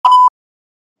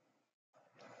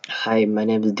Hi, my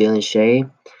name is Dylan Shea,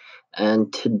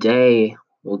 and today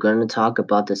we're going to talk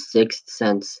about the sixth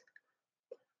sense.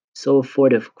 So, for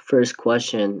the first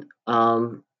question,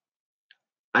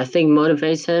 I think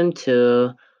motivates him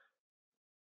to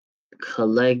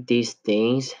collect these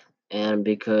things, and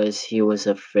because he was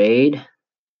afraid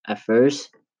at first,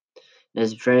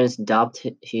 his friends doubt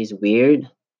he's weird,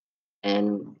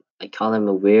 and I call him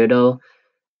a weirdo.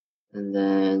 And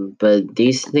then, but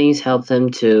these things help him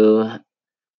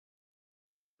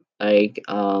like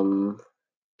um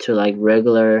to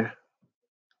regular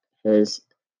his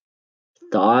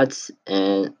thoughts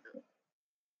and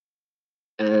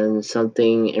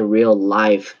something in real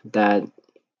life that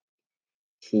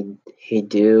he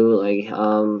do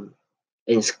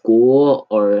in school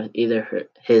or either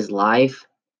his life.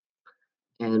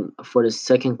 And for the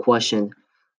second question,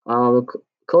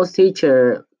 Cole's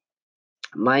teacher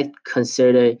might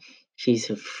consider he's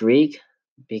a freak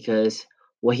because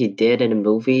what he did in the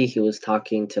movie, he was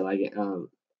talking to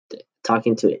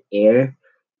talking to air,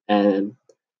 and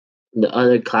the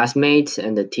other classmates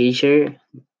and the teacher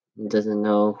doesn't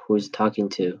know who he's talking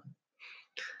to.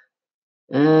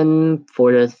 And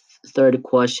for the third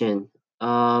question,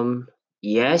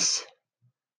 yes,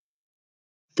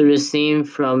 through the scene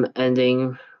from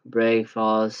ending break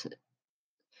falls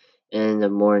in the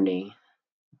morning.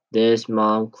 This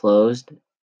mom closed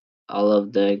all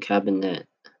of the cabinet.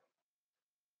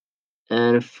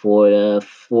 And for the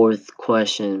fourth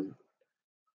question,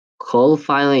 Cole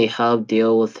finally helped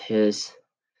deal with his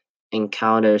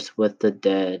encounters with the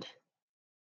dead.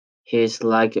 His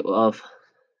lack of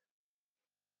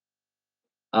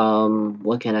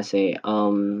what can I say?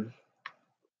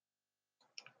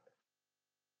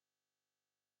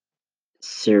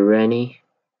 Serenity.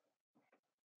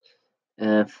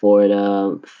 For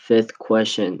the fifth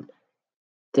question,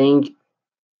 think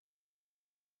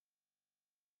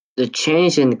the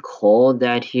change in Cole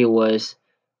that he was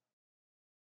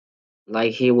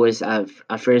at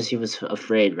first he was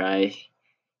afraid, right?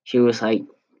 He was like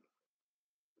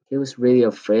he was really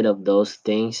afraid of those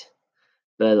things,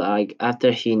 but like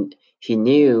after he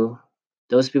knew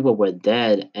those people were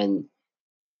dead, and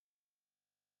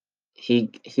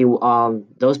he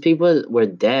those people were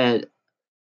dead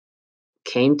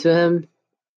came to him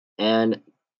and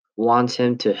wants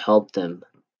him to help them.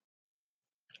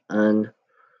 And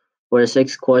for the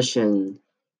sixth question,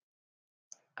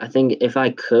 I think if I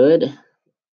could,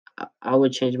 I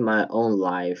would change my own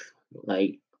life,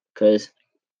 because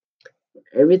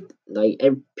every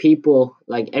people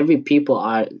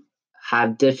are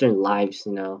have different lives,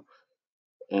 and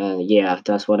yeah,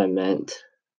 that's what I meant.